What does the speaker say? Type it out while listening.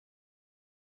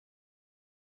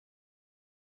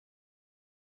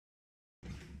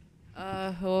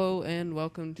Hello and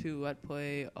welcome to Let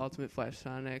Play Ultimate Flash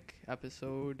Sonic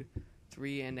episode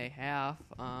 3.5.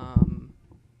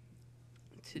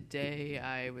 Today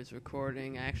I was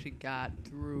recording. I actually got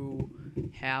through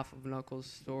half of Knuckles'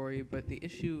 story, but the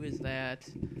issue is that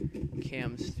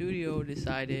Camstudio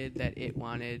decided that it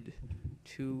wanted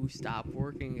to stop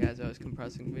working as I was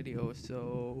compressing videos,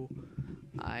 so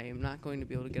I am not going to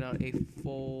be able to get out a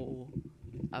full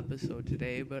episode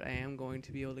today, but I am going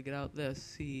to be able to get out this.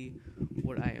 See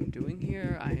what I am doing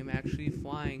here. I am actually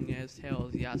flying as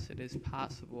Tails. Yes, it is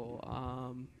possible.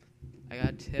 I got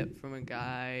a tip from a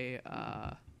guy.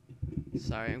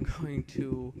 Sorry, I'm going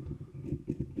to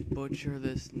butcher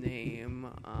this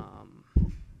name.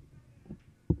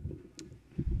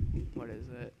 What is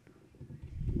it?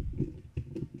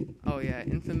 Oh yeah,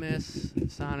 Infamous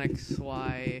Sonic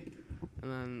Sly,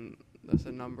 and then there's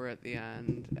a number at the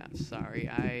end. I'm sorry,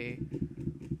 I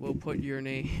will put your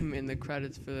name in the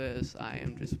credits for this. I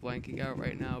am just blanking out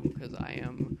right now because I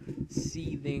am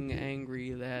seething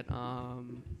angry that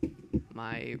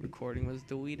my recording was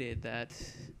deleted. That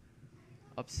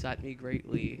upset me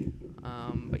greatly.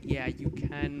 But yeah, you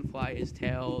can fly as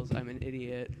Tails. I'm an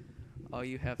idiot. All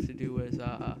you have to do is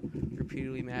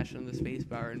repeatedly mash on the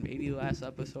spacebar, and maybe last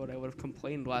episode I would have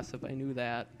complained less if I knew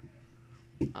that.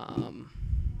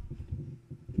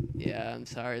 Yeah, I'm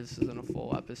sorry this isn't a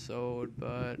full episode,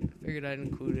 but I figured I'd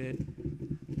include it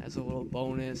as a little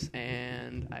bonus,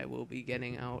 and I will be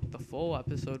getting out the full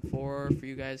episode 4 for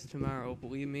you guys tomorrow.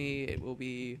 Believe me, it will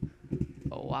be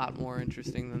a lot more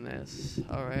interesting than this.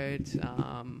 Alright,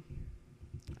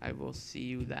 I will see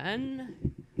you then.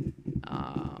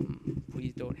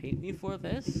 Please don't hate me for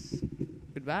this.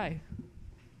 Goodbye.